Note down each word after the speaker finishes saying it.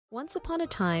Once upon a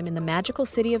time in the magical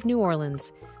city of New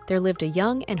Orleans, there lived a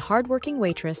young and hardworking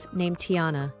waitress named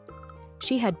Tiana.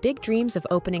 She had big dreams of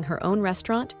opening her own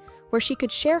restaurant where she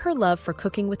could share her love for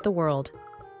cooking with the world.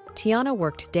 Tiana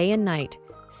worked day and night,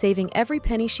 saving every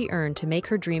penny she earned to make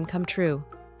her dream come true.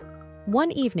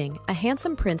 One evening, a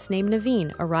handsome prince named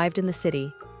Naveen arrived in the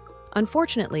city.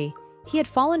 Unfortunately, he had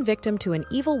fallen victim to an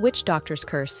evil witch doctor's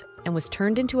curse and was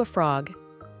turned into a frog.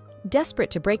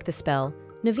 Desperate to break the spell,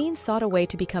 Naveen sought a way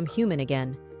to become human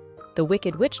again. The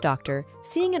wicked witch doctor,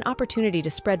 seeing an opportunity to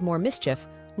spread more mischief,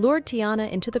 lured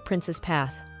Tiana into the prince's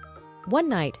path. One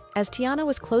night, as Tiana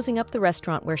was closing up the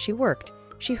restaurant where she worked,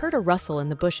 she heard a rustle in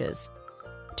the bushes.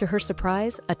 To her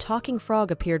surprise, a talking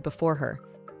frog appeared before her.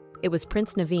 It was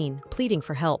Prince Naveen, pleading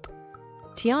for help.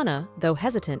 Tiana, though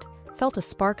hesitant, felt a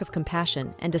spark of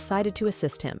compassion and decided to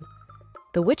assist him.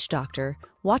 The witch doctor,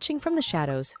 watching from the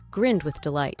shadows, grinned with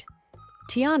delight.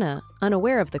 Tiana,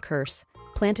 unaware of the curse,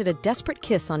 planted a desperate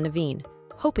kiss on Naveen,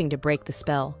 hoping to break the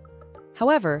spell.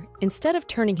 However, instead of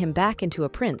turning him back into a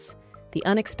prince, the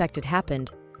unexpected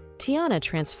happened. Tiana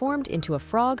transformed into a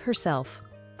frog herself.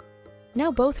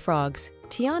 Now both frogs,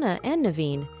 Tiana and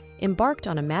Naveen, embarked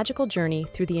on a magical journey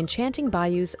through the enchanting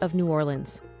bayous of New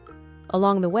Orleans.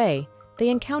 Along the way, they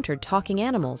encountered talking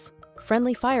animals,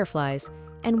 friendly fireflies,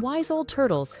 and wise old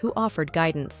turtles who offered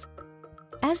guidance.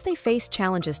 As they faced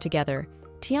challenges together,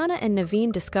 Tiana and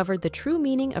Naveen discovered the true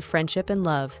meaning of friendship and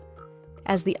love.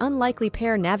 As the unlikely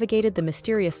pair navigated the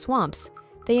mysterious swamps,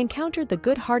 they encountered the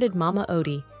good-hearted Mama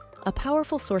Odie, a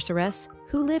powerful sorceress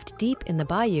who lived deep in the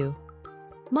bayou.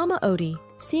 Mama Odie,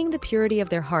 seeing the purity of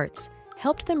their hearts,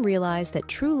 helped them realize that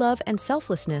true love and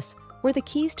selflessness were the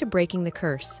keys to breaking the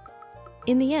curse.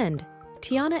 In the end,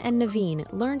 Tiana and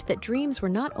Naveen learned that dreams were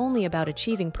not only about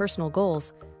achieving personal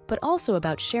goals, but also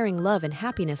about sharing love and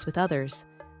happiness with others.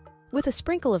 With a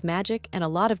sprinkle of magic and a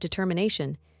lot of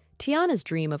determination, Tiana's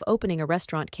dream of opening a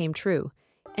restaurant came true,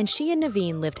 and she and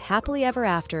Naveen lived happily ever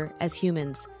after as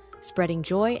humans, spreading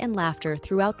joy and laughter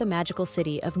throughout the magical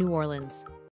city of New Orleans.